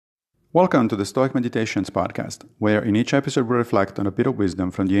Welcome to the Stoic Meditations podcast, where in each episode we reflect on a bit of wisdom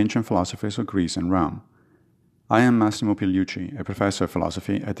from the ancient philosophers of Greece and Rome. I am Massimo Pigliucci, a professor of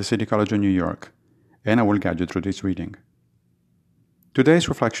philosophy at the City College of New York, and I will guide you through this reading. Today's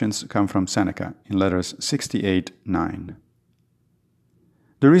reflections come from Seneca in letters 68-9.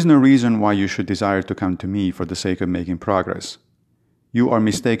 There is no reason why you should desire to come to me for the sake of making progress. You are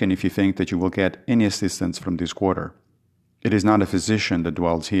mistaken if you think that you will get any assistance from this quarter. It is not a physician that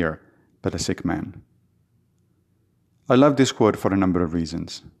dwells here, but a sick man. I love this quote for a number of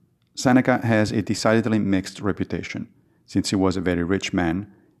reasons. Seneca has a decidedly mixed reputation, since he was a very rich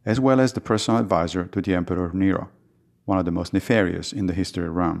man, as well as the personal advisor to the Emperor Nero, one of the most nefarious in the history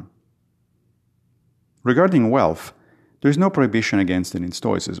of Rome. Regarding wealth, there is no prohibition against it in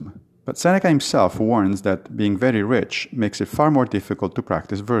Stoicism, but Seneca himself warns that being very rich makes it far more difficult to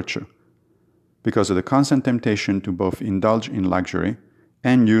practice virtue, because of the constant temptation to both indulge in luxury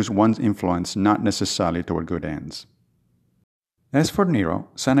and use one's influence not necessarily toward good ends. As for Nero,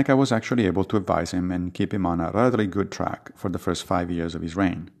 Seneca was actually able to advise him and keep him on a relatively good track for the first 5 years of his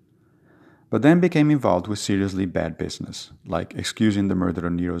reign, but then became involved with seriously bad business, like excusing the murder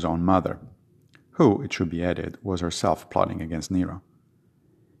of Nero's own mother, who, it should be added, was herself plotting against Nero.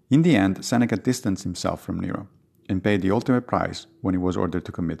 In the end, Seneca distanced himself from Nero and paid the ultimate price when he was ordered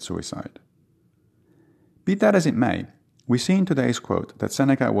to commit suicide. Be that as it may, we see in today's quote that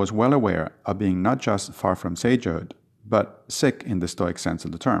Seneca was well aware of being not just far from sagehood, but sick in the Stoic sense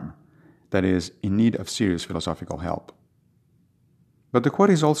of the term, that is, in need of serious philosophical help. But the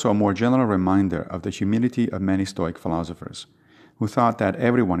quote is also a more general reminder of the humility of many Stoic philosophers, who thought that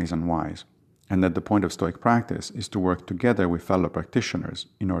everyone is unwise, and that the point of Stoic practice is to work together with fellow practitioners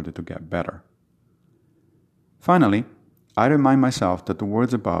in order to get better. Finally, I remind myself that the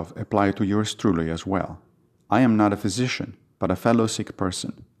words above apply to yours truly as well. I am not a physician, but a fellow sick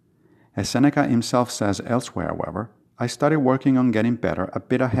person. As Seneca himself says elsewhere, however, I started working on getting better a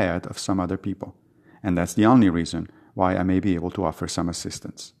bit ahead of some other people, and that's the only reason why I may be able to offer some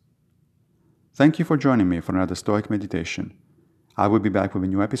assistance. Thank you for joining me for another Stoic meditation. I will be back with a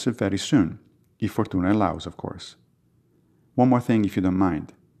new episode very soon, if Fortuna allows, of course. One more thing, if you don't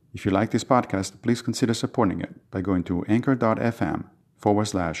mind. If you like this podcast, please consider supporting it by going to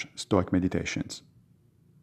anchor.fm/Stoic Meditations.